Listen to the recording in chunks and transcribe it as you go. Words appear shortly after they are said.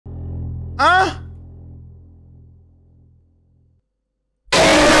Huh?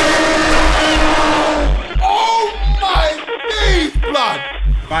 Oh my days, blood!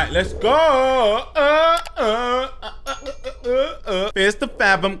 Right, let's go. Here's the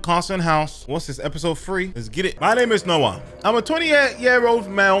Fathom Carson House. What's this, episode 3? Let's get it. My name is Noah. I'm a 28-year-old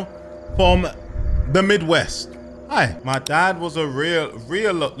male from the Midwest. Hi. My dad was a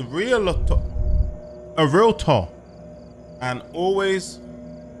realtor, and always.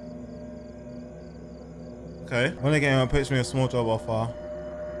 Okay. When again, pitch me a small job offer.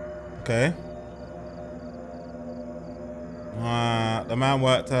 Okay. The man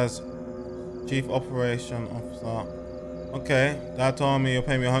worked as chief operation officer. Okay. Dad told me he'll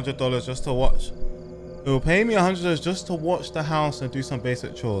pay me $100 just to watch. He'll pay me $100 just to watch the house and do some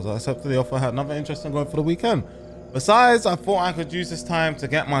basic chores. I accepted the offer. I had nothing interest in going for the weekend. Besides, I thought I could use this time to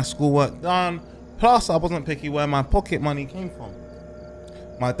get my schoolwork done. Plus, I wasn't picky where my pocket money came from.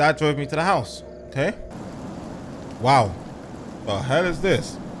 My dad drove me to the house. Okay. Wow. The hell is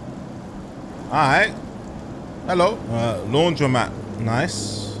this? All right. Hello. Laundromat.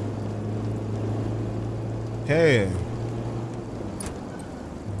 Nice. Okay.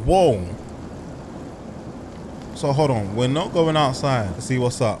 Whoa. So hold on. We're not going outside to see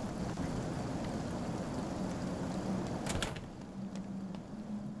what's up.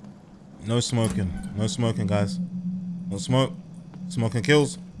 No smoking. No smoking, guys. No smoke. Smoking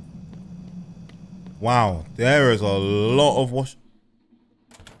kills. Wow. There is a lot of wash.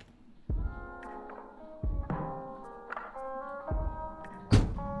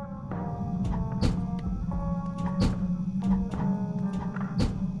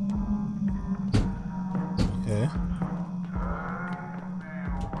 Okay.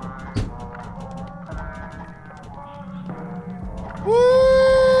 Woo!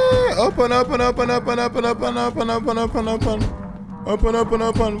 Open, open, open, open, open, open, open, open, open, open. Open, open,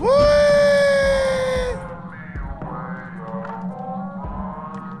 open. Woo!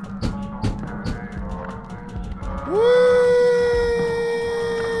 Woo!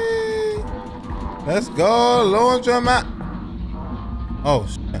 Let's go, laundromat. Oh,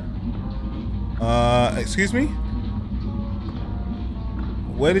 shit. Excuse me?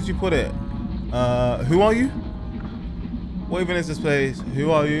 Where did you put it? Who are you? What even is this place?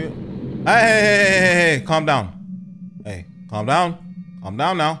 Who are you? Hey, calm down. Hey, calm down. Calm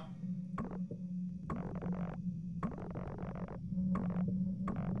down now.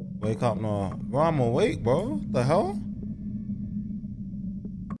 Wake up now. Bro, I'm awake, bro. What the hell?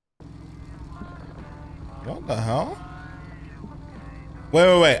 What the hell?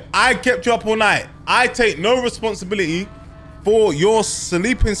 Wait. I kept you up all night. I take no responsibility for your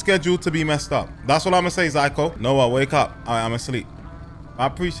sleeping schedule to be messed up. That's what I'm gonna say, Zyko. Noah, wake up. All right, I'm asleep. I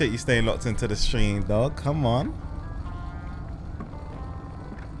appreciate you staying locked into the stream, dog. Come on.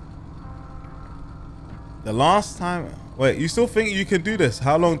 The last time... Wait, you still think you can do this?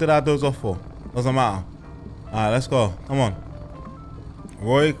 How long did I doze off for? Doesn't matter. All right, let's go. Come on.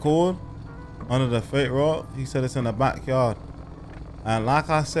 Roy called under the fake rock. He said it's in the backyard. And like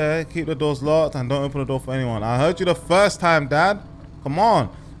I said, keep the doors locked and don't open the door for anyone. I heard you the first time, Dad. Come on.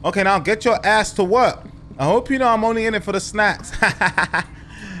 Okay, now get your ass to work. I hope you know I'm only in it for the snacks.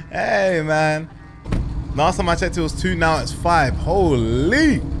 Hey, man. Last time I checked, it was 2. Now it's 5.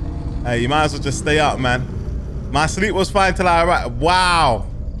 Holy. Hey, you might as well just stay up, man. My sleep was fine till I arrived. Wow.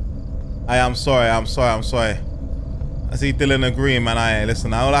 Hey, I'm sorry. I see Dylan agreeing, man. Hey,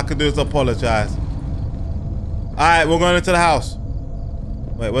 listen, all I could do is apologize. All right, we're going into the house.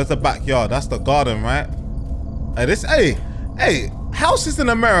 Wait, where's the backyard? That's the garden, right? Hey, houses in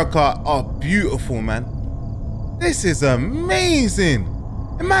America are beautiful, man. This is amazing.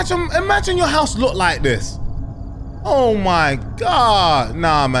 Imagine your house look like this. Oh my God.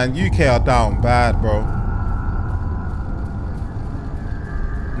 Nah, man, UK are down bad, bro.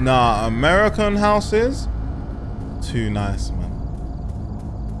 Nah, American houses, too nice, man.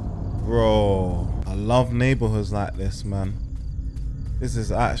 Bro, I love neighborhoods like this, man. This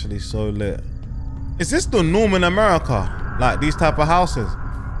is actually so lit. Is this the norm in America? Like these type of houses?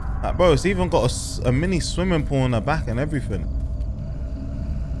 Like, bro, it's even got a mini swimming pool in the back and everything.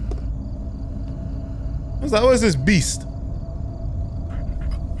 What's that? What is this beast?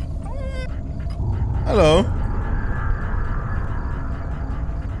 Hello.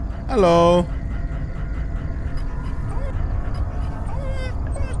 Hello.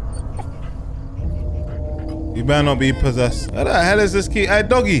 You better not be possessed. Where the hell is this key? Hey,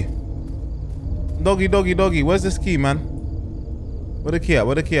 doggy. Doggy. Where's this key, man? Where the key at?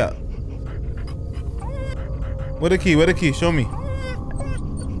 Where the key at? Where the key? Show me.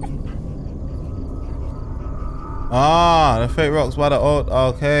 Ah, the fake rocks by the old.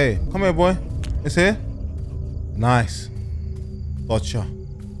 Okay. Come here, boy. It's here. Nice. Gotcha.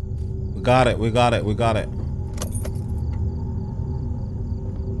 We got it. We got it. We got it.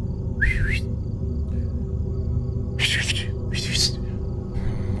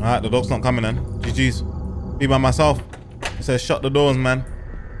 Alright, the dog's not coming then. GG's. Be by myself. It says shut the doors, man.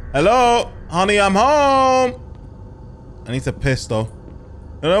 Hello? Honey, I'm home. I need to piss though.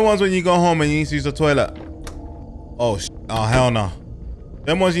 You know the ones when you go home and you need to use the toilet? Oh, oh hell no.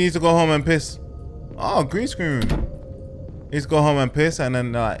 Them ones you need to go home and piss. Oh, green screen. You need to go home and piss, and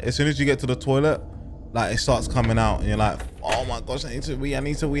then like as soon as you get to the toilet, like it starts coming out and you're like, oh my gosh, I need to wee, I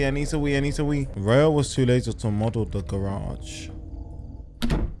need to wee, I need to wee, I need to wee. Rail was too lazy to model the garage.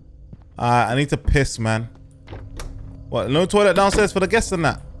 I need to piss, man. What, no toilet downstairs for the guests and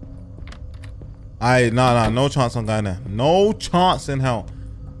that? No chance I'm going there. No chance in hell.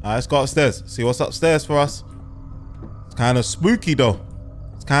 Alright, let's go upstairs. See what's upstairs for us. It's kind of spooky though.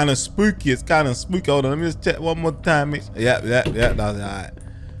 It's kind of spooky. It's kind of spooky. Hold on, let me just check one more time. Yep, that's it. Alright.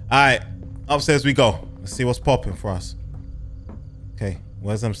 Alright, upstairs we go. Let's see what's popping for us. Okay,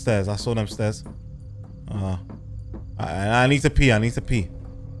 where's them stairs? I saw them stairs. I need to pee. I need to pee.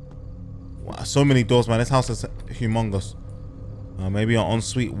 Wow, so many doors, man. This house is humongous. Maybe an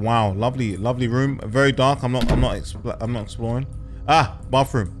ensuite. Wow, lovely room. Very dark. I'm not exploring. Ah,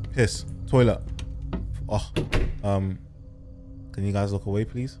 bathroom. Piss. Toilet. Oh. Can you guys look away,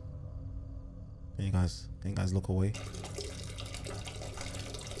 please? Can you guys look away?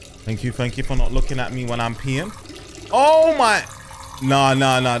 Thank you for not looking at me when I'm peeing. Oh my. No,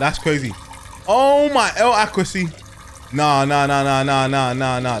 that's crazy. Oh my L accuracy. No.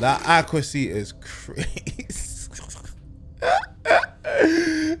 That accuracy is crazy.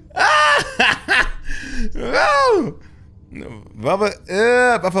 No. Brother,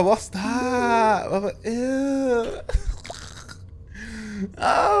 what's that? Brother,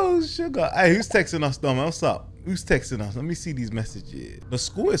 oh, sugar. Hey, who's texting us, though, man? What's up? Who's texting us? Let me see these messages. The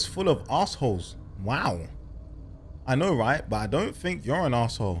school is full of assholes. Wow. I know, right? But I don't think you're an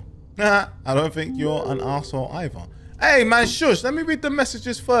asshole. I don't think you're an asshole either. Hey, man, shush. Let me read the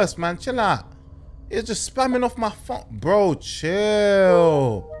messages first, man. Chill out. You're just spamming off my phone. Bro,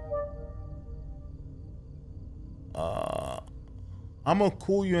 chill. I'm gonna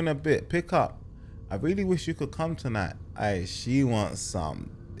call you in a bit. Pick up. I really wish you could come tonight. Hey, she wants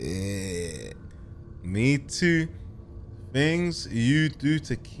some dick. Me too. Things you do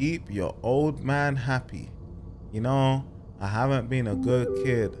to keep your old man happy. You know, I haven't been a good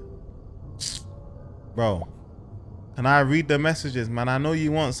kid. Bro, can I read the messages, man? I know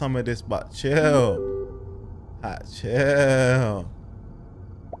you want some of this, but chill. Chill.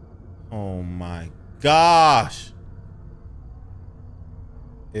 Oh my gosh.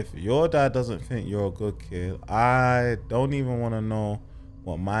 If your dad doesn't think you're a good kid, I don't even want to know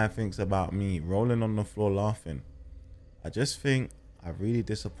what mine thinks about me. Rolling on the floor laughing. I just think I really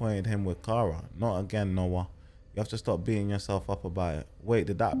disappointed him with Kara. Not again, Noah. You have to stop beating yourself up about it. Wait,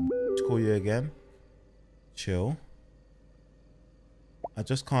 did that call you again? Chill. I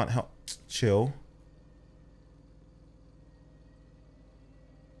just can't help. Chill.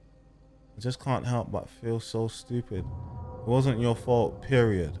 I just can't help but feel so stupid. It wasn't your fault,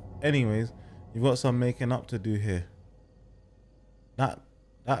 period. Anyways, you've got some making up to do here. That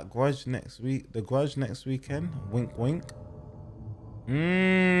grudge next week, the grudge next weekend, wink wink.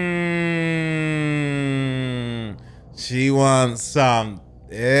 She wants some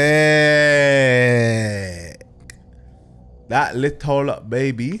dick. That little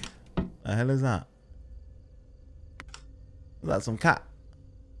baby. The hell is that? Is that some cat?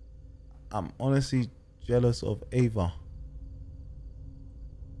 I'm honestly jealous of Ava.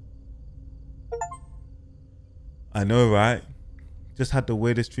 I know, right? Just had the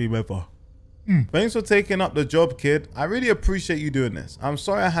weirdest dream ever. Thanks for taking up the job, kid. I really appreciate you doing this. I'm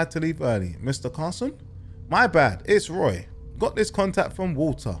sorry I had to leave early. Mr. Carson? My bad. It's Roy. Got this contact from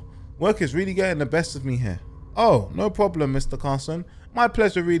Walter. Work is really getting the best of me here. Oh, no problem, Mr. Carson. My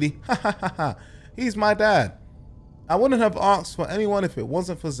pleasure, really. Ha ha ha ha. He's my dad. I wouldn't have asked for anyone if it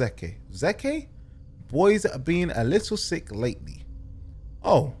wasn't for Zeke. Zeke? Boy's been a little sick lately.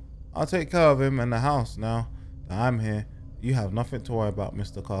 Oh, I'll take care of him and the house now that I'm here. You have nothing to worry about,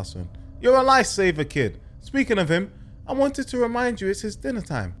 Mr. Carson. You're a lifesaver, kid. Speaking of him, I wanted to remind you it's his dinner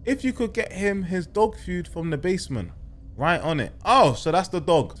time. If you could get him his dog food from the basement. Right on it. Oh, so that's the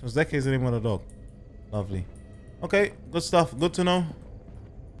dog. So Zeke is the name of the dog. Lovely. Okay, good stuff. Good to know.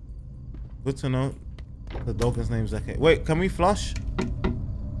 Good to know. The dog is named Zeke. Wait, can we flush? There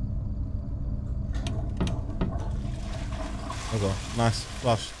we go. Nice.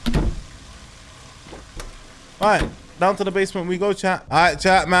 Flush. Alright, down to the basement we go, chat. Alright,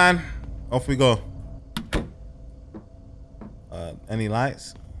 chat, man. Off we go. Any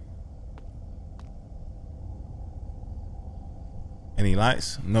lights? Any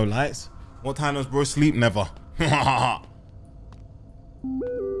lights? No lights? What time does bro sleep? Never.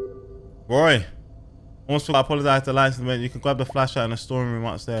 Roy. Almost I apologize to the lights. You can grab the flashlight in the storeroom room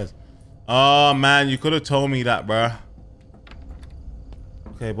upstairs. Oh man, you could have told me that, bruh.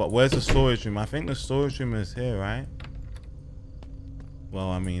 Okay, but where's the storage room? I think the storage room is here, right? Well,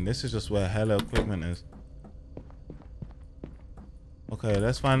 I mean, this is just where hella equipment is. Okay,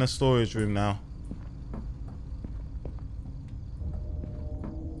 let's find the storage room now.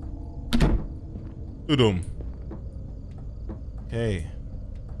 Udum. Okay.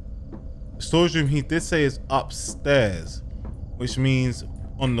 The storage room he did say is upstairs, which means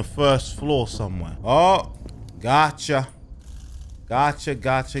on the first floor somewhere. Oh, gotcha. Gotcha,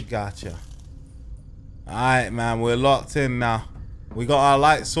 gotcha, gotcha. Alright, man, we're locked in now. We got our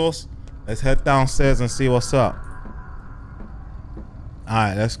light source. Let's head downstairs and see what's up.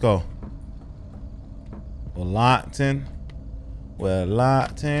 Alright, let's go. We're locked in. We're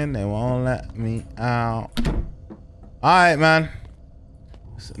locked in. They won't let me out. Alright, man.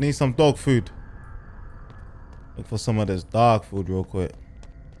 Need some dog food. Look for some of this dog food real quick.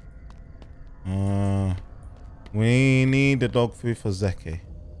 We need the dog food for Zeke.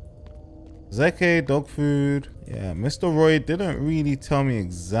 Zeke, dog food. Yeah, Mr. Roy didn't really tell me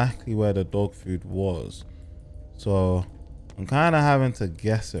exactly where the dog food was. So I'm kind of having to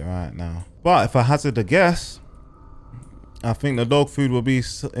guess it right now. But if I hazard a guess, I think the dog food will be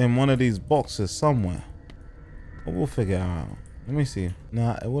in one of these boxes somewhere. But we'll figure it out. Let me see.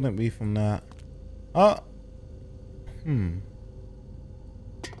 Nah, it wouldn't be from that. Oh.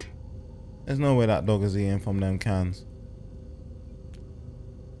 There's no way that dog is eating from them cans.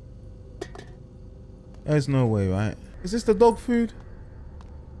 There's no way, right? Is this the dog food?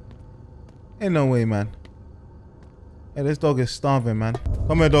 Ain't no way, man. Hey, this dog is starving, man.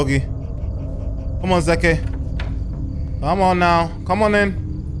 Come here, doggy. Come on, Zeke. Come on now. Come on in.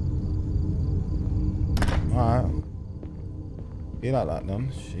 Alright. Be like that,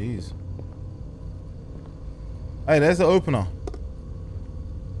 then. Jeez. Hey, there's the opener.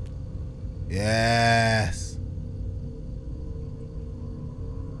 Yes.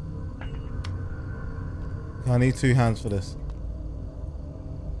 I need 2 hands for this.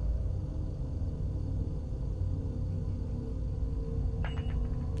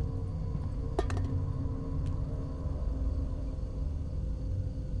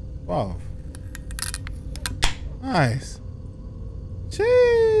 Wow. Nice. Chee.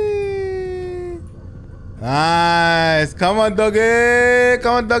 Nice. Come on, doggy.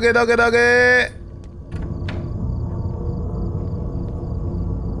 Come on, doggy, doggy, doggy.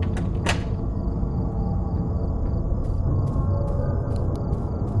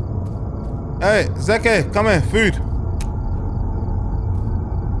 Hey, Zeke, come here, food.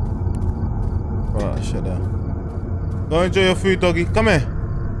 Right, shut down. Go enjoy your food, doggy. Come here.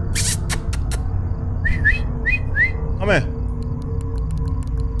 Come here.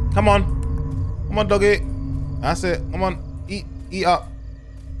 Come on. Come on, doggy. That's it. Come on. Eat up.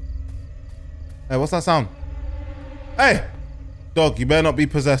 Hey, what's that sound? Hey! Dog, you better not be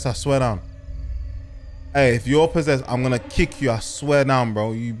possessed, I swear down. Hey, if you're possessed, I'm gonna kick you, I swear down,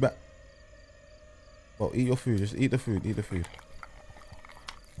 bro. You bet. Well, eat your food. Just eat the food. Eat the food.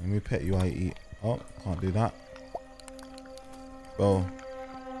 Let me pet you while you eat. Oh, can't do that. Bro.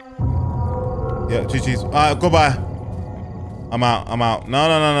 Yeah, GG's. Alright, goodbye. I'm out. I'm out. No.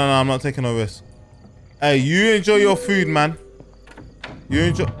 I'm not taking no risk. Hey, you enjoy your food, man. You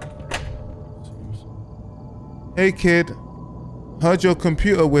enjoy. Hey, kid. Heard your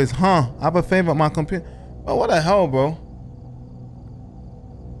computer whiz, huh? I have a favor at my computer. Oh, what the hell, bro?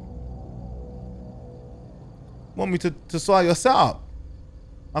 Want me to sort your setup?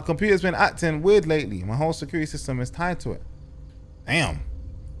 My computer's been acting weird lately. My whole security system is tied to it. Damn.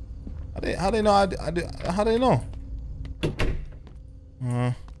 How they know? How they know?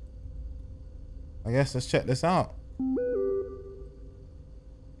 I guess let's check this out.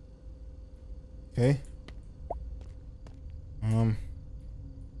 Okay.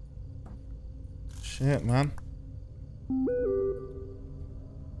 Shit, man.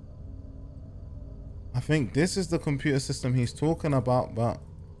 I think this is the computer system he's talking about, but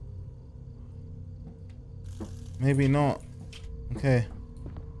maybe not. Okay.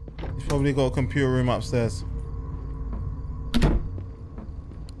 He's probably got a computer room upstairs.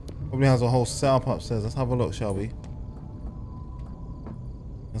 Probably has a whole setup upstairs. Let's have a look, shall we?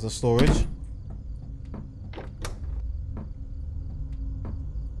 There's a storage.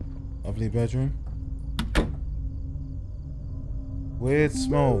 Lovely bedroom. Weird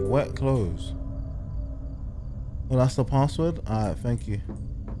smell of wet clothes. Well, that's the password? Alright, thank you.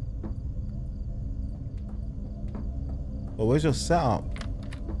 But where's your setup?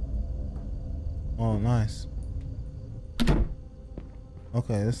 Oh, nice.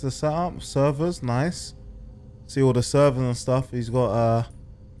 Okay, this is the setup. Servers, nice. See all the servers and stuff. He's got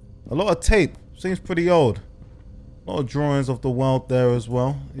a lot of tape. Seems pretty old. A lot of drawings of the world there as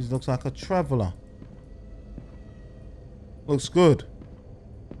well. He looks like a traveler. Looks good.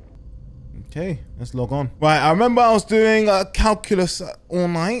 Okay, let's log on. Right, I remember I was doing calculus all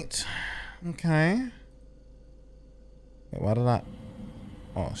night. Okay. Wait, why did I...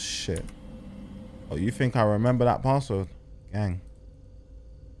 Oh, shit. Oh, you think I remember that password? Gang.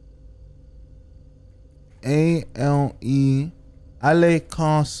 A-L-E... Ale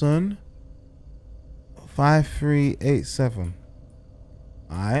Carson 5387.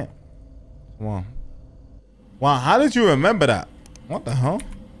 Alright. Come on. Wow, how did you remember that? What the hell?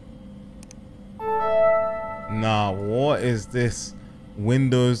 Nah, what is this?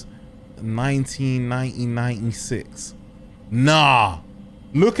 Windows 1996. Nah.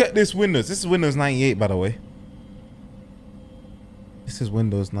 Look at this Windows. This is Windows 98, by the way. This is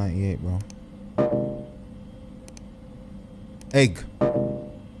Windows 98, bro. Egg.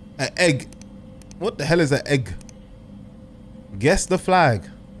 An egg. What the hell is an egg? Guess the flag.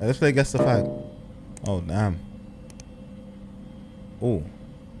 Let's play guess the flag. Oh, damn. Oh.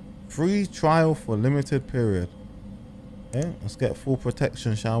 Free trial for limited period. Okay, let's get full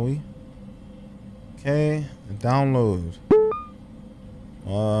protection, shall we? Okay, download.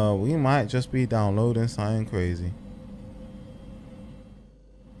 We might just be downloading something crazy.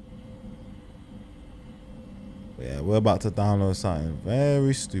 Yeah, we're about to download something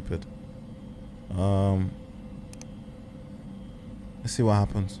very stupid. Let's see what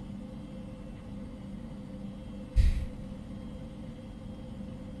happens.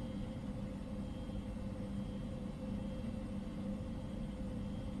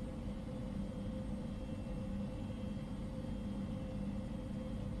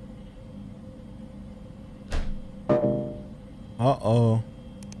 Uh-oh.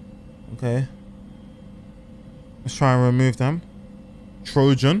 Okay. Let's try and remove them.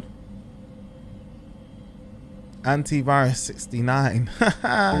 Trojan. Antivirus 69.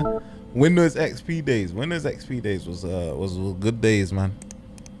 Windows XP days. Windows XP days was good days, man.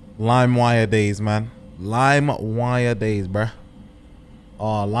 LimeWire days, man. LimeWire days, bruh.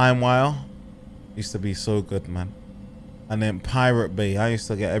 Oh, LimeWire used to be so good, man. And then Pirate Bay. I used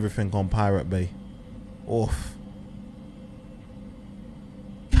to get everything on Pirate Bay. Oof.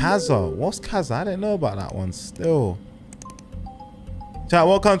 Kazaa. What's Kazaa? I didn't know about that one still. Chat,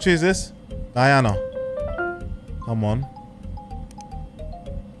 what country is this? Guyana. Come on.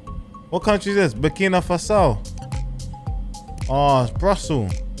 What country is this? Burkina Faso. Oh, it's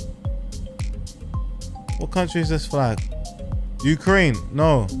Brussels. What country is this flag? Ukraine.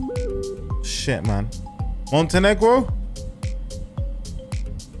 No. Shit, man. Montenegro?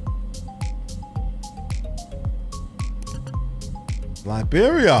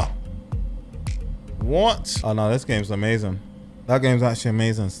 Liberia. What? Oh no, this game's amazing. That game's actually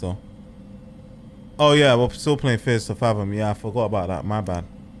amazing still. Oh yeah, we're still playing Fizz to Fathom. Yeah, I forgot about that. My bad.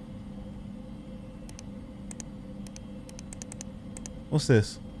 What's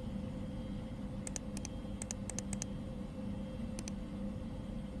this?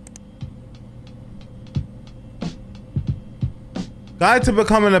 Guide to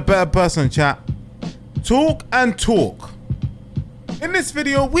becoming a better person, chat. Talk and talk. In this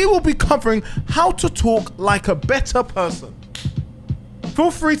video, we will be covering how to talk like a better person.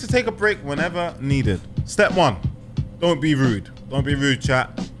 Feel free to take a break whenever needed. Step 1, don't be rude. Don't be rude,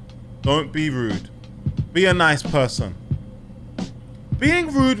 chat. Don't be rude. Be a nice person.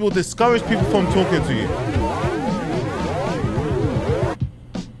 Being rude will discourage people from talking to you.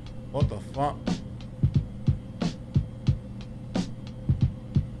 What the fuck?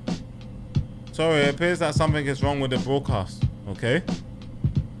 Sorry, it appears that something is wrong with the broadcast. Okay.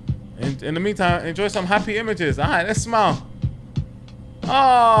 In the meantime, enjoy some happy images. All right, let's smile.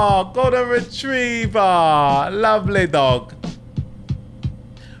 Oh, golden retriever. Lovely dog.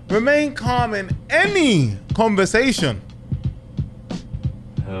 Remain calm in any conversation.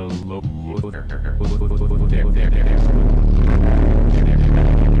 Hello.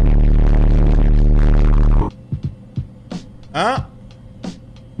 Huh?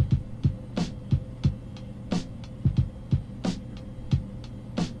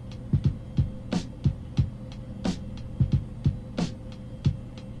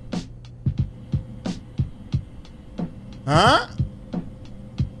 Huh?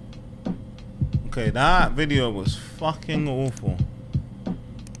 Okay, that video was fucking awful.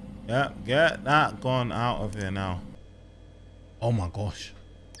 Yep, get that gone out of here now. Oh my gosh.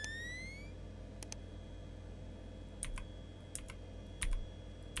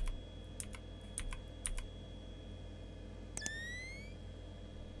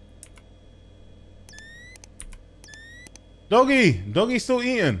 Doggy's still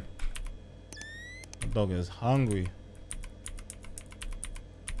eating. The dog is hungry.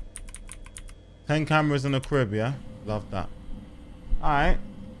 10 cameras in the crib, yeah? Love that. Alright.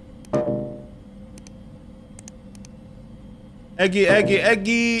 Eggy.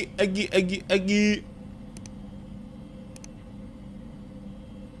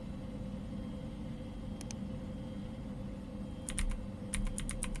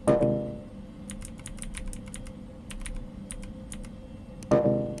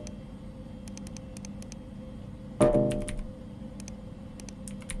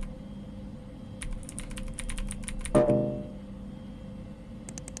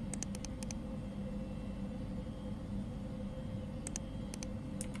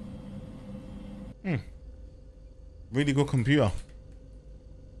 Really good computer.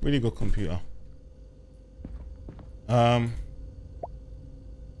 Really good computer. By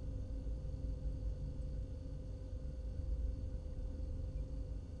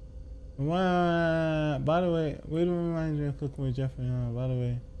the way, we don't remind you of cooking with Jeffrey. By the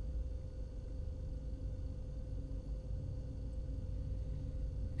way.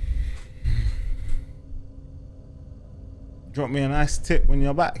 Drop me a nice tip when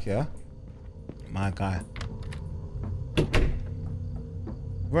you're back, yeah? My guy.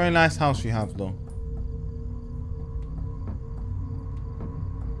 Very nice house you have, though.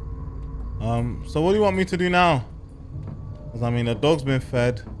 So what do you want me to do now? Because I mean, the dog's been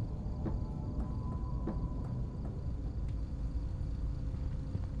fed.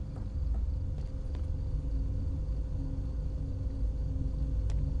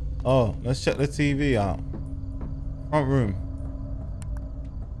 Oh, let's check the TV out. Front room.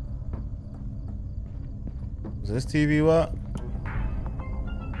 Does this TV work?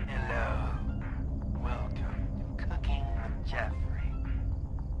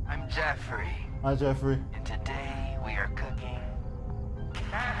 Jeffrey. Hi, Jeffrey. And today we are cooking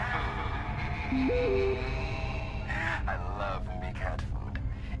cat food. I love me cat food.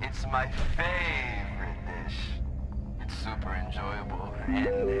 It's my favorite dish. It's super enjoyable and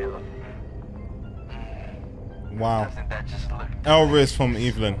healthy. Wow. Doesn't that just look El Riz from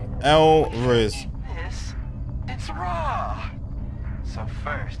Evelyn. El Riz. This, it's raw. So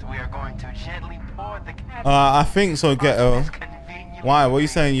first we are going to gently pour the cat food. I think so, Ghetto. Why? What are you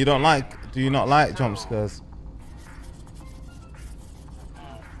saying? You don't like? Do you not like jump scares?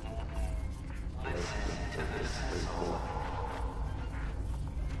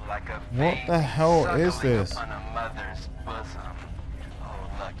 What the hell is this? On a mother's bosom. Oh,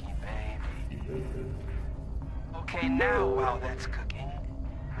 lucky baby. Okay, now while that's cooking,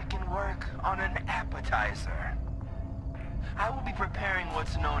 we can work on an appetizer. I will be preparing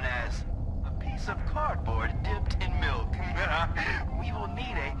what's known as a piece of cardboard dipped in milk. We will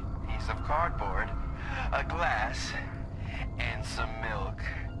need a piece of cardboard, a glass, and some milk.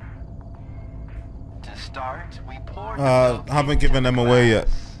 To start, we pour the milk haven't given them away yet,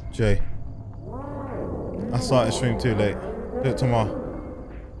 Jay. I started stream too late. Do it tomorrow.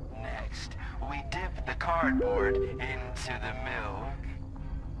 Next, we dip the cardboard into the milk.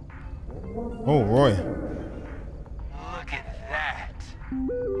 Oh, Roy. Look at that.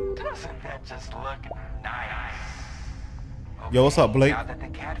 Doesn't that just look nice? Okay, Yo, what's up, Blake? Now that the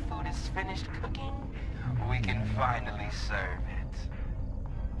cat food is finished cooking, we can finally serve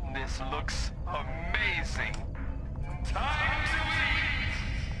it. This looks amazing. Time to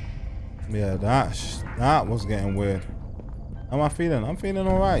eat! Yeah, that was getting weird. How am I feeling? I'm feeling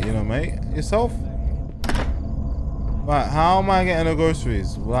alright, you know, mate. Yourself? Right, how am I getting the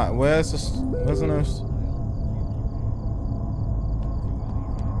groceries? Like, where's the nurse?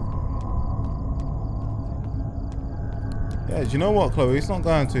 Yeah, do you know what, Chloe? It's not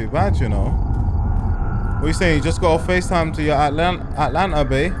going too bad, you know. What are you saying? You just got a FaceTime to your Atlanta,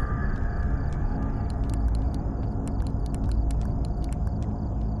 bae?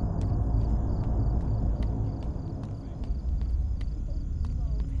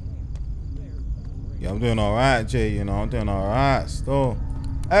 Yeah, I'm doing alright, Jay, you know. I'm doing alright still.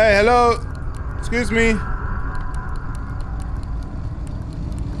 Hey, hello. Excuse me.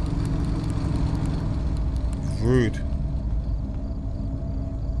 Rude.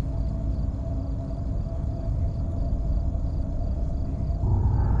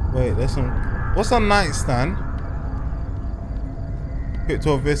 Wait, there's some. What's on nightstand? Quick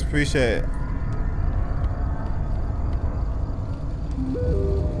to this, appreciate it.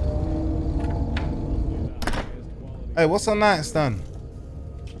 Hey, what's a nightstand?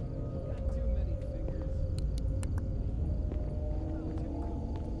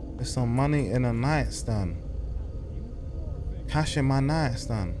 There's some money in a nightstand. Cash in my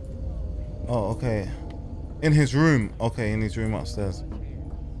nightstand. Oh, okay. In his room. Okay, in his room upstairs.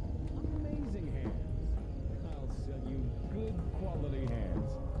 Amazing hands. I'll sell you good quality hands.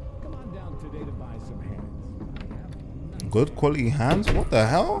 Come on down today to buy some hands. Good quality hands? What the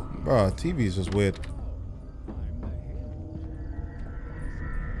hell? Bro, TV is just weird.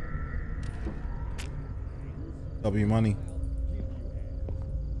 W money.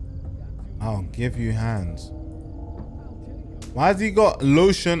 I'll give you hands. Why has he got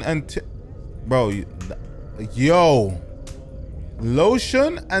lotion and bro, yo.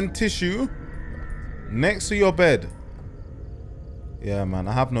 Lotion and tissue next to your bed. Yeah, man.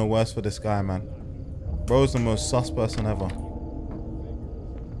 I have no words for this guy, man. Bro's the most sus person ever.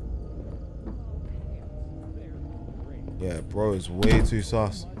 Yeah, bro is way too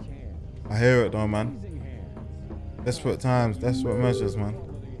sus. I hear it though, man. Desperate times, desperate measures, man.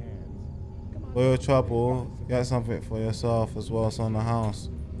 For your trouble, get something for yourself as well as on the house.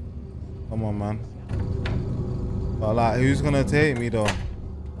 Come on, man. But like, who's gonna take me though?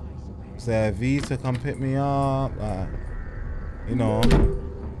 Is there a V to come pick me up? Like, you know.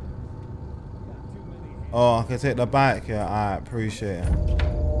 Oh, I can take the bike. Yeah, I appreciate it.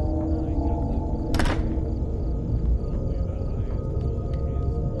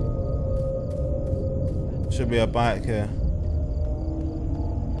 Should be a bike here.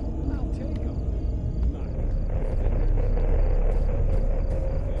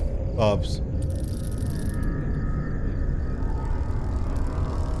 Bobs.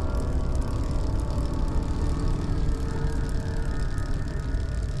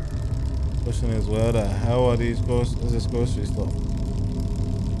 Question is, where the hell are these is this grocery store?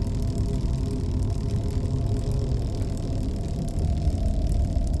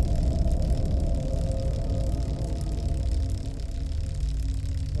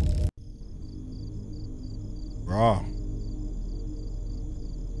 Raw.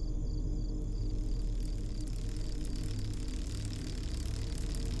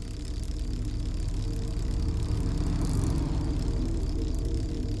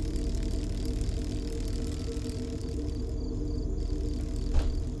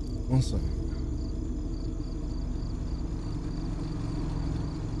 One second.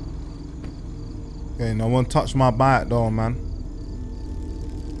 Okay, no one touch my bike though, man.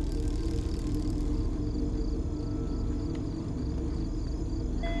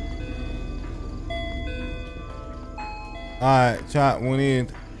 Alright, chat, we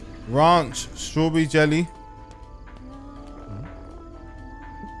need ranch, strawberry jelly.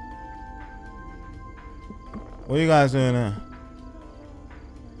 What are you guys doing there?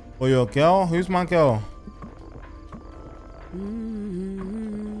 Oh, your girl? Who's my girl?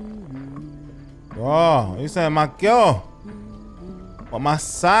 Bro, you saying my girl? What, my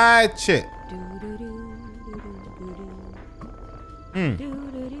side chick?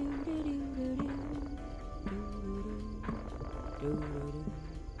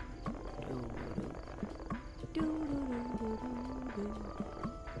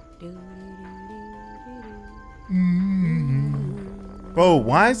 Bro,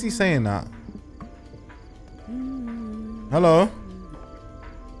 why is he saying that? Hello?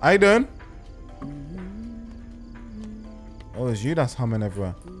 How you doing? Oh, it's you that's humming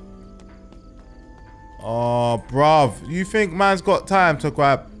everywhere. Oh, bruv. You think man's got time to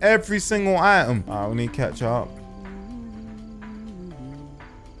grab every single item? Alright, we need ketchup.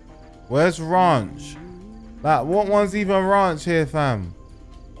 Where's ranch? Like, what one's even ranch here, fam?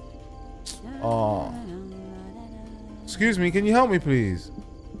 Oh. Excuse me, can you help me, please?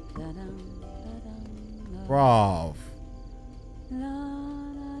 Bruv.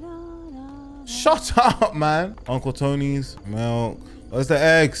 Shut up, man. Uncle Tony's milk. Where's the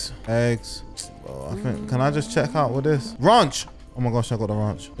eggs? Eggs. Oh, I think, can I just check out with this? Ranch. Oh my gosh, I got the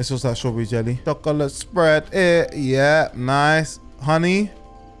ranch. This was that strawberry jelly. Chocolate spread. Yeah, nice. Honey.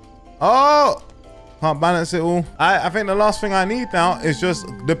 Oh, can't balance it all. I think the last thing I need now is just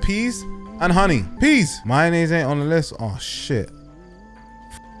the peas and honey. Peas. Mayonnaise ain't on the list. Oh shit.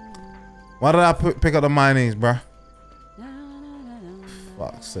 Why did I pick up the mayonnaise, bruh?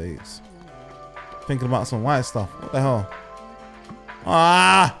 Fuck's sakes. Thinking about some white stuff. What the hell?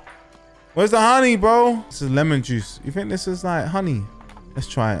 Ah! Where's the honey, bro? This is lemon juice. You think this is like honey? Let's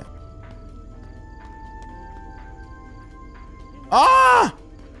try it. Ah!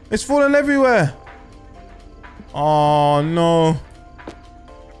 It's falling everywhere. Oh no.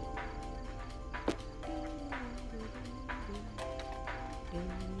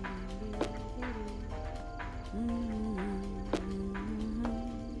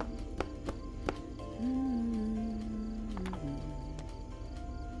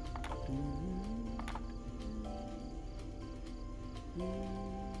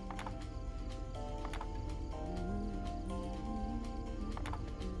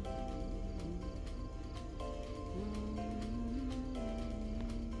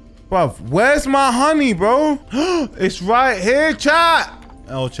 Bruv, where's my honey, bro? It's right here, chat.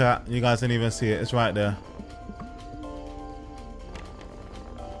 Oh, chat, you guys didn't even see it. It's right there.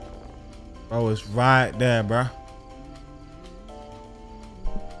 Bro, it's right there, bro.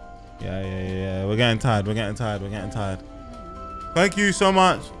 Yeah. We're getting tired. We're getting tired. Thank you so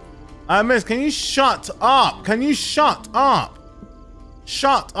much. I miss. Can you shut up? Can you shut up?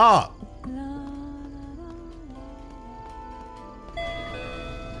 Shut up.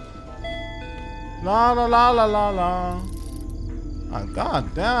 La la la la la la. Oh,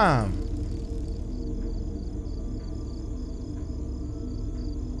 God damn.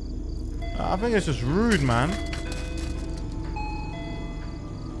 I think it's just rude, man.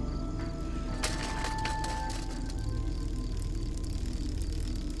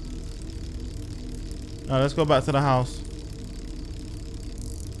 Alright, let's go back to the house.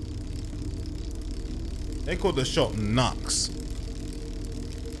 They called the shop Nux.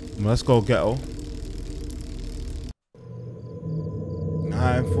 Let's go ghetto.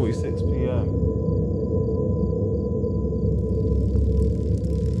 9:46 p.m.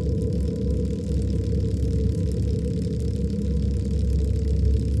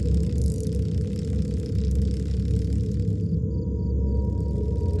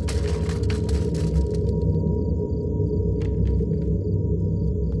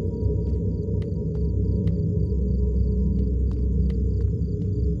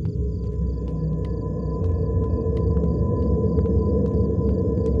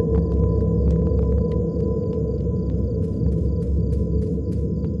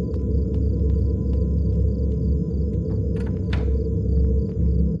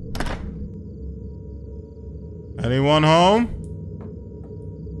 Anyone home?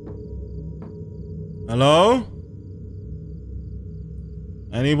 Hello?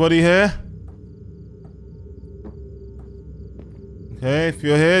 Anybody here? Okay, if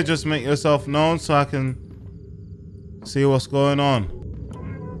you're here, just make yourself known so I can see what's going on.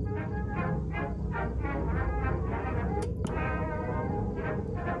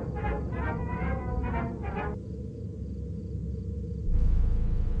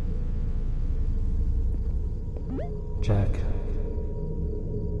 Jack,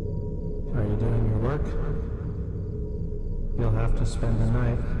 are you doing your work? You'll have to spend the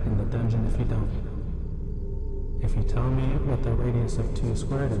night in the dungeon if you don't. If you tell me what the radius of 2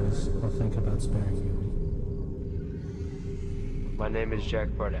 squared is, I'll think about sparing you. My name is Jack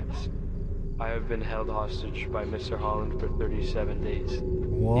Barnex. I have been held hostage by Mr. Holland for 37 days.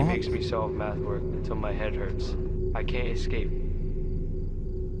 What? He makes me solve math work until my head hurts. I can't escape.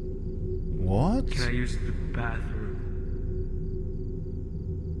 What? Can I use the bathroom?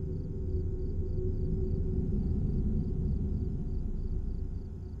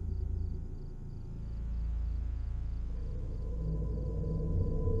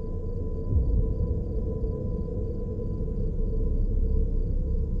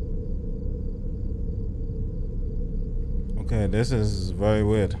 Okay, this is very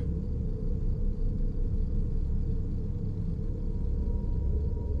weird.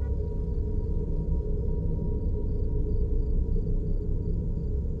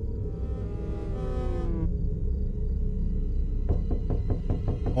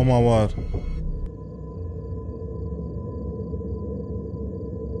 Oh my word.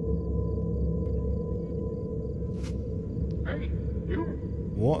 Hey, you.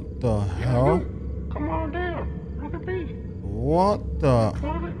 What the hell? Come on down. Look at me. What the?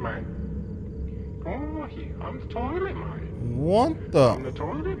 Toilet man. Come over here. I'm the toilet man. What I'm the? the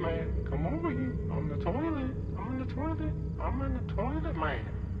toilet man. Come over here. I'm the toilet. I'm in the toilet. I'm in the toilet man.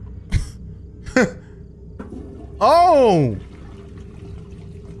 Oh!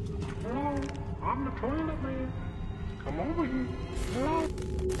 Hello. I'm the toilet man. Come over here. Hello.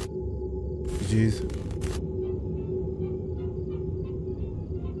 Jeez.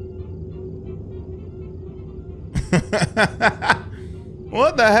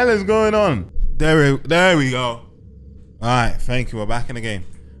 What the hell is going on? There we go. Alright, thank you. We're back in the game.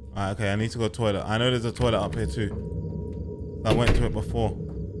 Alright, okay, I need to go to the toilet. I know there's a toilet up here too. I went to it before.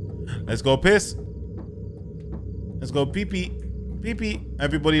 Let's go piss. Let's go pee pee. Pee pee.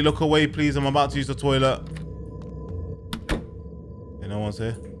 Everybody look away, please. I'm about to use the toilet. Okay, no one's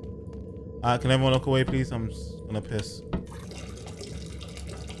here. Alright, can everyone look away, please? I'm just gonna piss.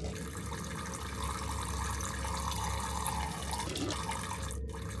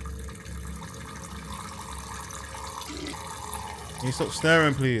 Can you stop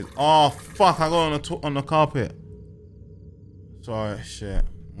staring, please? Oh, fuck. I got on the carpet. Sorry, shit.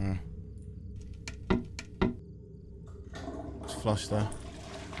 Just flush there.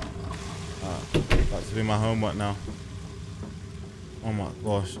 Got to do my homework now. Oh my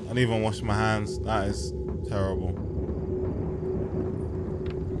gosh. I didn't even wash my hands. That is terrible.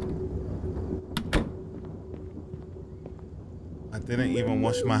 I didn't even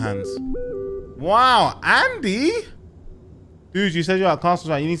wash my hands. Wow, Andy? Dude, you said you're at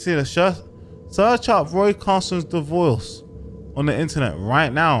Carson's, right? You need to see the shirt. Search up Roy Carson's divorce on the internet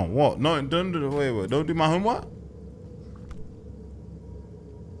right now. What? No, don't do wait. Don't do my homework?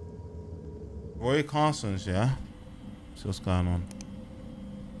 Roy Carson's, yeah? See what's going on.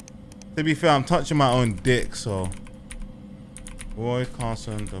 To be fair, I'm touching my own dick, so. Roy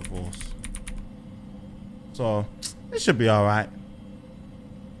Carson divorce. So, it should be alright.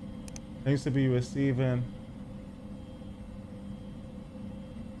 Thanks to be receiving.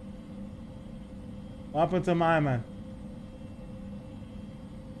 What happened to my man?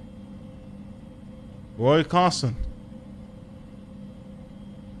 Roy Carson.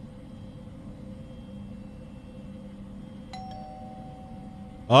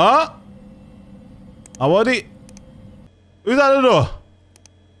 Huh? Awadi? Who's at the door?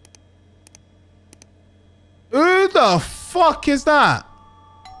 Who the fuck is that?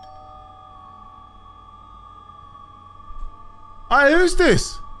 Alright, who's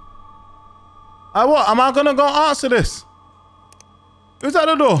this? What? Am I gonna go answer this? Who's at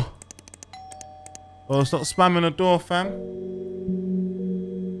the door? Oh, stop spamming the door, fam.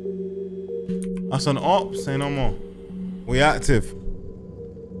 That's an op. Say no more. We active.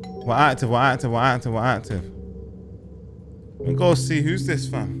 We're active. We're active. We're active. We're active. Let me go see who's this,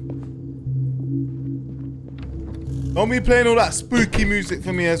 fam. Don't be playing all that spooky music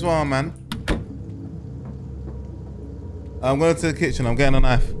for me as well, man. I'm going to the kitchen. I'm getting a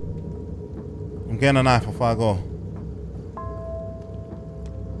knife. I'm getting a knife before I go.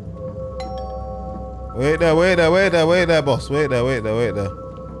 Wait there, wait there, wait there, wait there, boss. Wait there, wait there, wait there.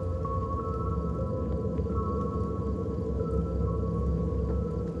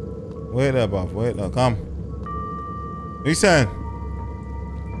 Wait there, bruv. Wait there. Come. What are you saying?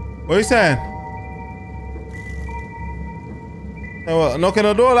 What are you saying? Hey, what, knocking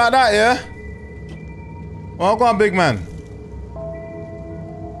the door like that, yeah? Well, go on, big man.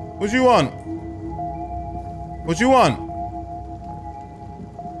 What you want? What you want?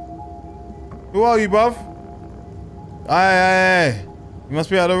 Who are you, bruv? Aye. You must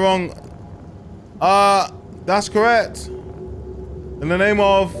be at the wrong... that's correct. In the name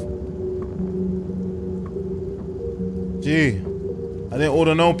of... Gee. I didn't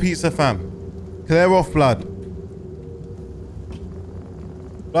order no pizza, fam. Clear off, blood.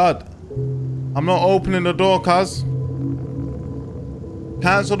 Blood. I'm not opening the door, cuz.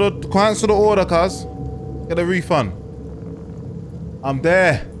 Cancel the order, cuz. Get a refund. I'm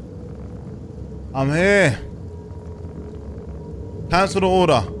there. I'm here. Cancel the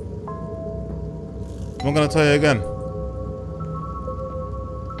order. I'm not gonna tell you again.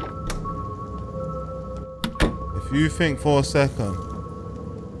 If you think for a second,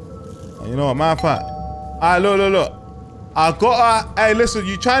 you know what, matter of fact. Alright, look. I got hey, listen,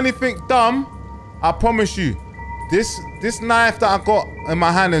 you trying to think dumb? I promise you, this knife that I got in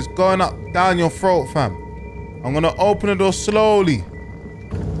my hand is going up down your throat, fam. I'm gonna open the door slowly.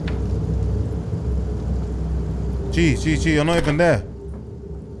 Gee, you're not even there.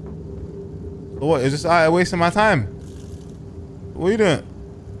 So what, is this wasting my time? What are you doing?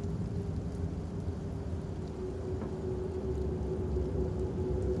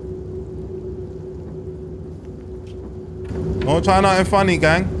 Don't try nothing funny,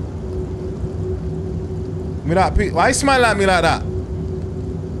 gang. Give me that pizza. Why you smile at me like that?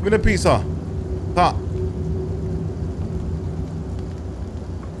 Give me the pizza. Cut.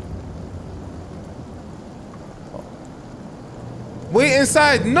 Wait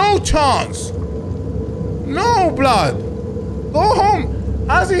inside. No chance. No, blood. Go home.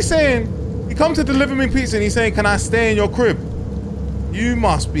 How's he saying? He come to deliver me pizza and he's saying, can I stay in your crib? You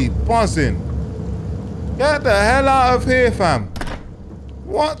must be buzzing. Get the hell out of here, fam.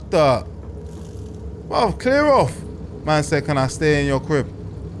 What the? Well, clear off. Man said, can I stay in your crib?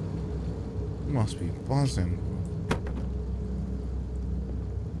 You must be buzzing.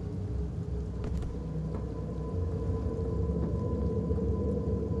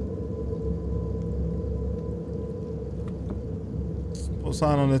 Put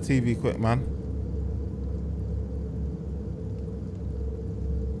something on the TV quick, man.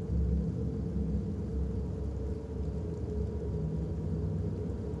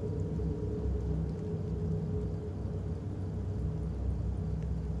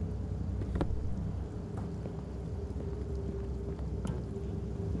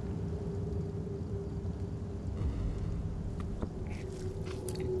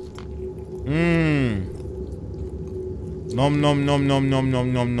 Nom nom nom nom nom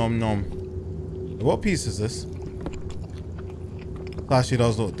nom nom nom nom. What piece is this? Actually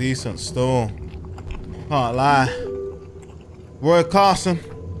does look decent still. Can't lie. Roy Carson.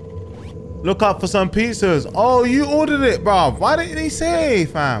 Look up for some pizzas. Oh, you ordered it, bruv. Why didn't he say,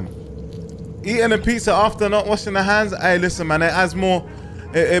 fam? Eating a pizza after not washing the hands. Hey, listen, man. It adds more.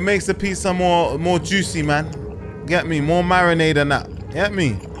 It makes the pizza more juicy, man. Get me? More marinade than that. Get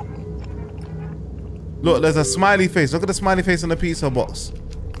me? Look, there's a smiley face. Look at the smiley face on the pizza box.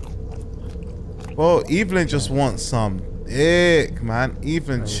 Bro, Evelyn just wants some dick, man.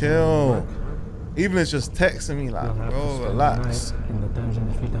 Evelyn, chill. Evelyn's just texting me like, bro, relax. In the dungeon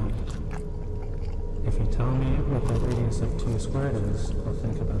if you don't. If you tell me what the radius of 2 squared is, I'll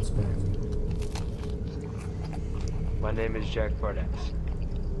think about sparing you. My name is Jack Bardex.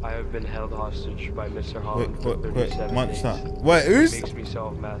 I have been held hostage by Mr. Holland for Wait, 37 munch days. that. Wait, who's? Makes me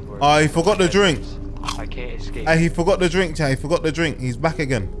solve math work. Oh, he forgot the drink. I can't escape. Hey, he forgot the drink, chat. He forgot the drink. He's back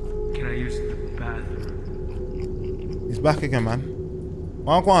again. Can I use the bathroom? He's back again, man.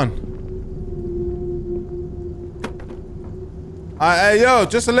 Mark one. Hey, yo,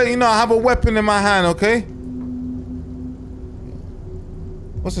 just to let you know, I have a weapon in my hand, okay?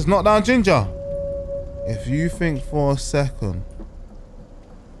 What's this? Knock down ginger. If you think for a second.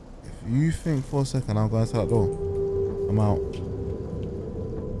 I'll go inside that door. I'm out.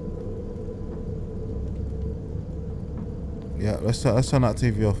 Yeah, let's turn that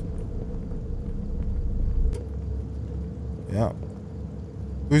TV off. Yeah.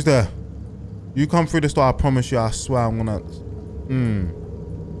 Who's there? You come through this door, I promise you, I swear I'm gonna...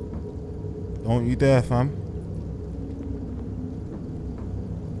 Don't you dare, fam.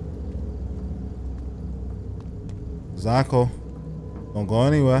 Zyko, don't go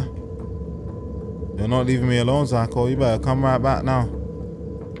anywhere. You're not leaving me alone, Zyko. You better come right back now.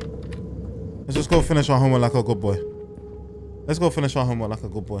 Let's just go finish our homework like a good boy.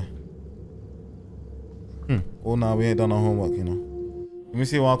 Oh, no, we ain't done our homework, you know. Let me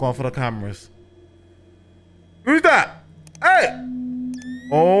see what I got for the cameras. Who's that? Hey!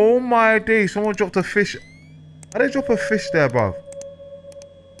 Oh my days, someone dropped a fish. How did they drop a fish there, bruv?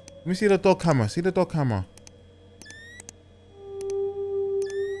 Let me see the dog camera. See the dog camera.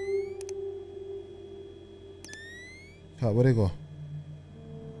 Chat, where they go?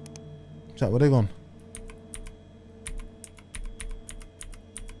 Chat, where they gone?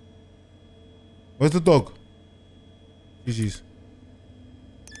 Where's the dog? GG's.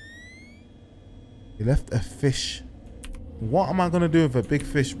 He left a fish. What am I gonna do with a big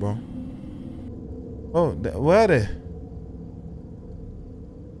fish, bro? Oh, where are they?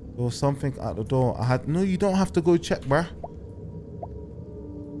 There was something at the door. No, you don't have to go check, bruh.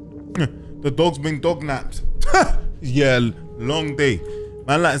 The dog's been dog napped. Yeah, long day.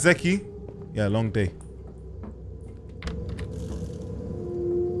 Man like Zeki. Yeah, long day.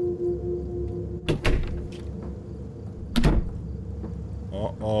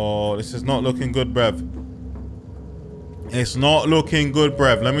 Uh-oh, this is not looking good, bruv. It's not looking good,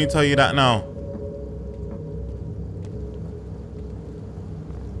 bruv. Let me tell you that now.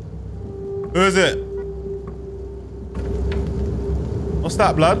 Who is it? What's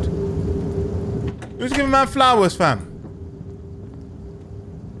that, blood? Who's giving man flowers, fam?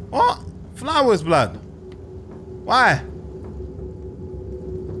 What? Flowers, blood? Why?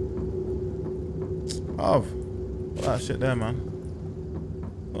 Bruv. Put that shit there, man.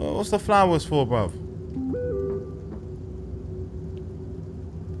 What's the flowers for, bruv?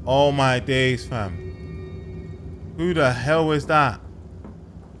 Oh my days, fam. Who the hell is that?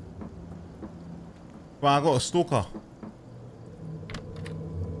 Bro, I got a stalker.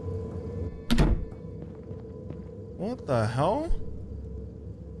 What the hell?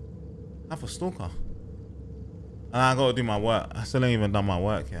 I have a stalker. And I gotta do my work. I still ain't even done my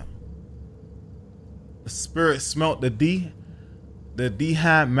work yet. The spirit smelt the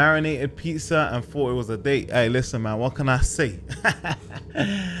dehydrated marinated pizza and thought it was a date. Hey, listen, man, what can I say?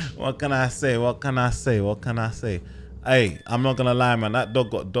 What can I say? Hey, I'm not gonna lie, man. That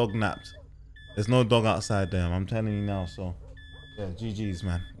dog got dog napped. There's no dog outside there. I'm telling you now. So, yeah, GG's,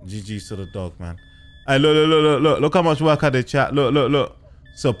 man. GG's to the dog, man. Hey, look how much work I did, chat. Look.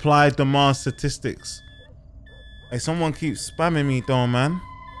 Supply demand statistics. Hey, someone keeps spamming me though, man.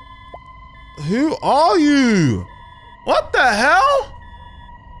 Who are you? What the hell?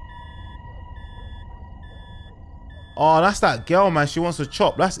 Oh, that's that girl, man. She wants to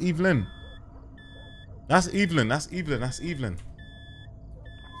chop. That's Evelyn. That's Evelyn.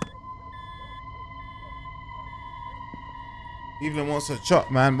 Evelyn wants to chop,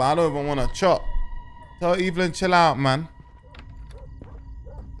 man, but I don't even want to chop. Tell Evelyn, chill out, man.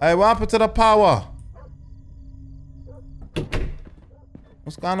 Hey, what happened to the power?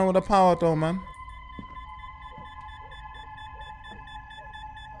 What's going on with the power though, man?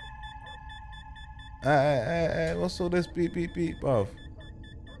 Hey, what's all this beep, beep, beep, bruv?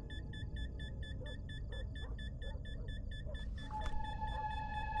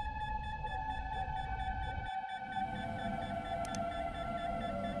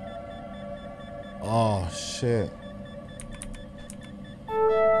 Oh, shit.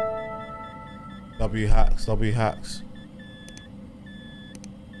 W hacks, W hacks.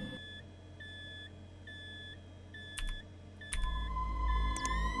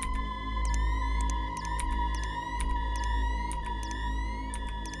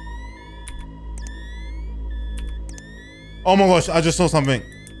 Oh my gosh, I just saw something.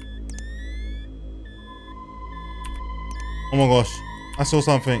 Oh my gosh, I saw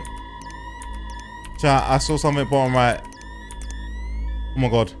something. Chat, I saw something bottom right. Oh my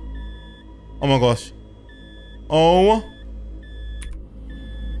god. Oh my gosh. Oh.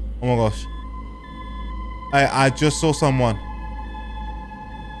 Oh my gosh. I just saw someone.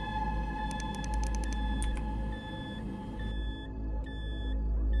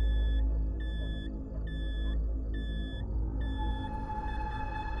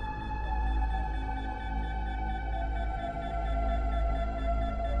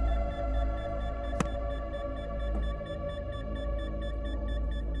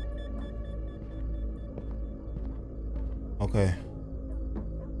 Okay.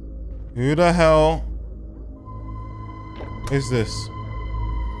 Who the hell is this?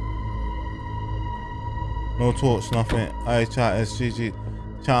 No torch, nothing. Hey, chat, it's GG.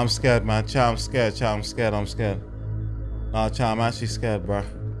 Chat, I'm scared, man. Chat, I'm scared. Chat, I'm scared. I'm scared. Nah, chat, I'm actually scared, bruh.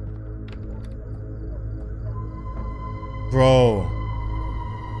 Bro.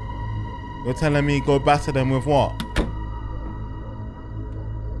 You're telling me go batter them with what?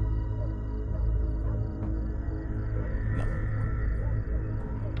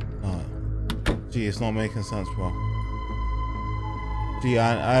 Gee, it's not making sense, bro. Gee,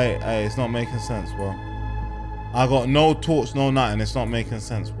 it's not making sense, bro. I got no torch, no nothing. It's not making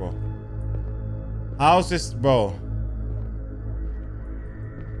sense, bro. How's this, bro?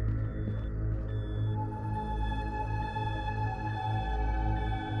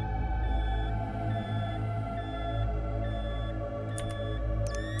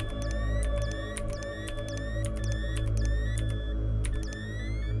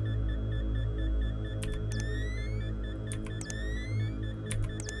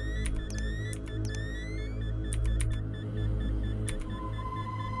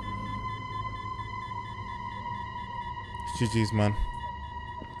 GG's, man.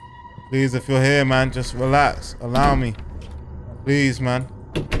 Please, if you're here, man, just relax. Allow me. Please, man.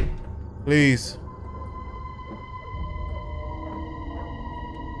 Please.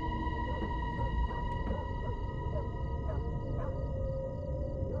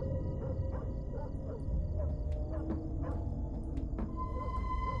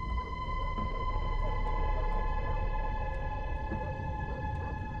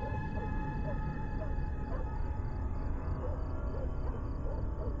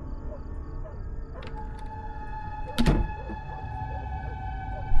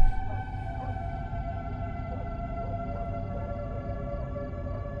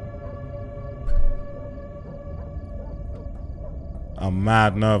 I'm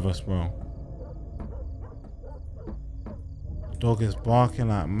mad nervous, bro. The dog is barking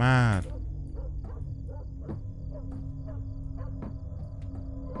like mad.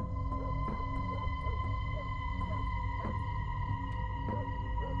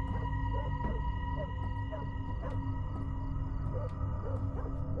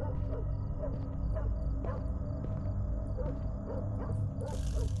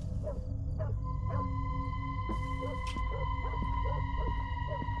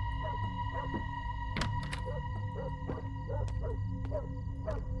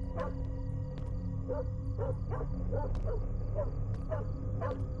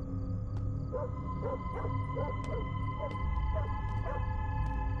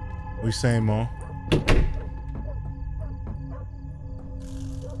 What you saying, Mo?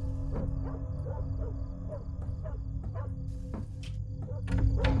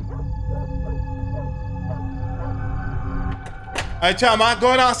 Hey, chat, am I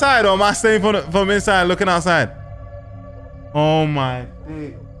going outside or am I staying from inside looking outside? Oh my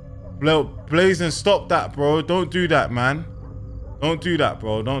dick. Blazing, stop that, bro. Don't do that, man. Don't do that,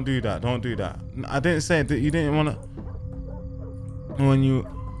 bro. Don't do that. Don't do that. I didn't say that you didn't want to. When you.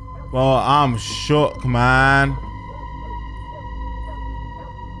 Bro, I'm shook, man.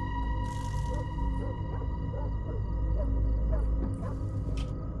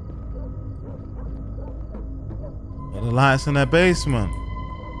 The lights in the basement.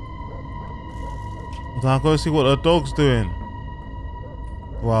 I'll go see what the dog's doing.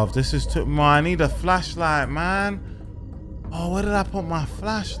 Bruv, this is too... Man, I need a flashlight, man. Oh, where did I put my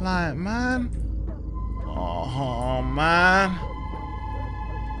flashlight, man? Oh, man.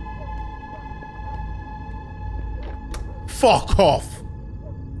 Fuck off.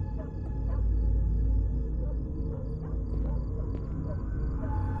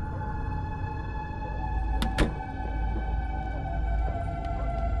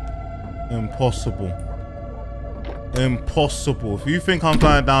 Impossible. Impossible. If you think I'm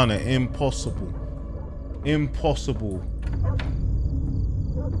going down there, impossible. Impossible.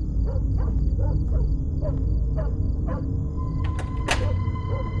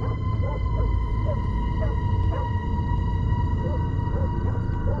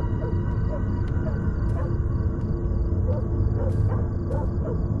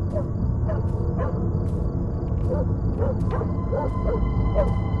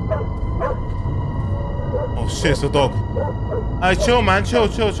 Oh shit, it's a dog. Hey, chill, man. Chill.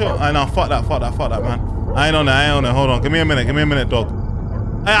 Hey, no, fuck that, man. I ain't on it. Hold on. Give me a minute, dog.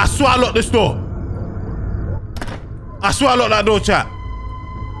 Hey, I swear I locked this door. I swear I locked that door, chat.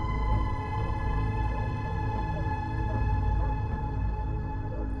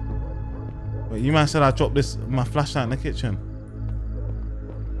 Wait, you man said I dropped my flashlight in the kitchen.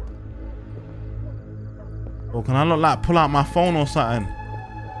 Or can I not like pull out my phone or something?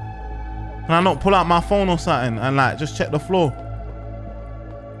 Can I not pull out my phone or something and like just check the floor?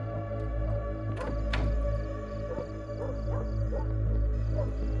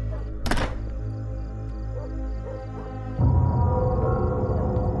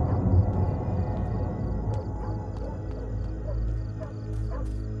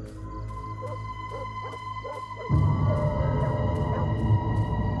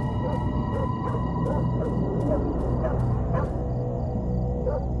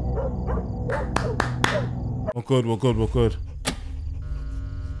 We're good.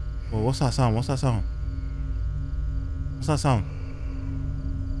 Well, what's that sound?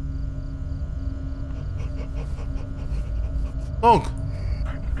 Dog!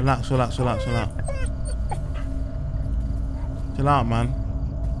 Relax. Chill out, man.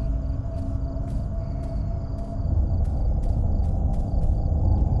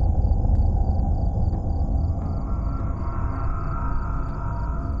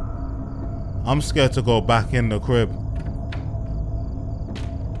 I'm scared to go back in the crib.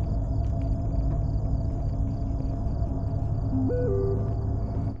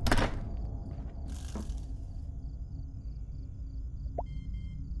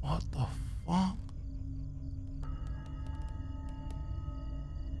 What the fuck?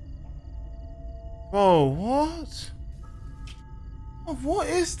 Bro, what? What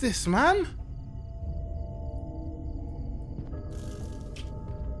is this, man?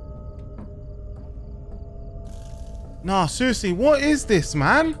 Nah, seriously, what is this,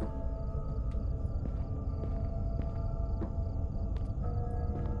 man?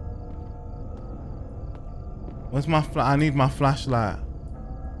 Where's my I need my flashlight.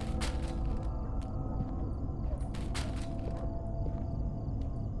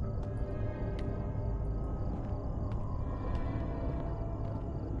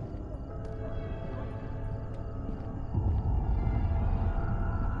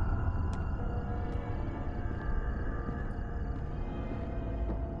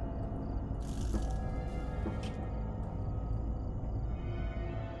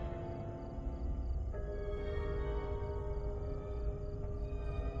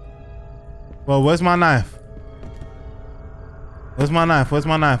 Well, where's my knife? Where's my knife?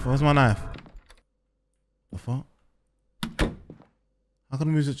 The fuck? How can the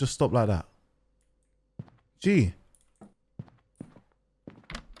music just stop like that? Gee.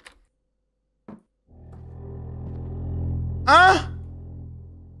 Ah!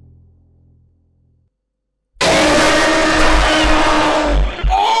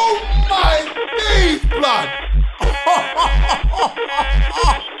 Oh my days, blood!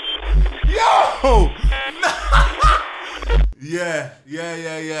 Yo! Yeah.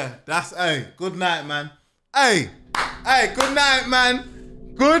 That's, hey, good night, man. Hey, good night, man.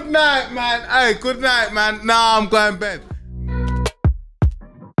 Hey, good night, man. Nah, I'm going to bed.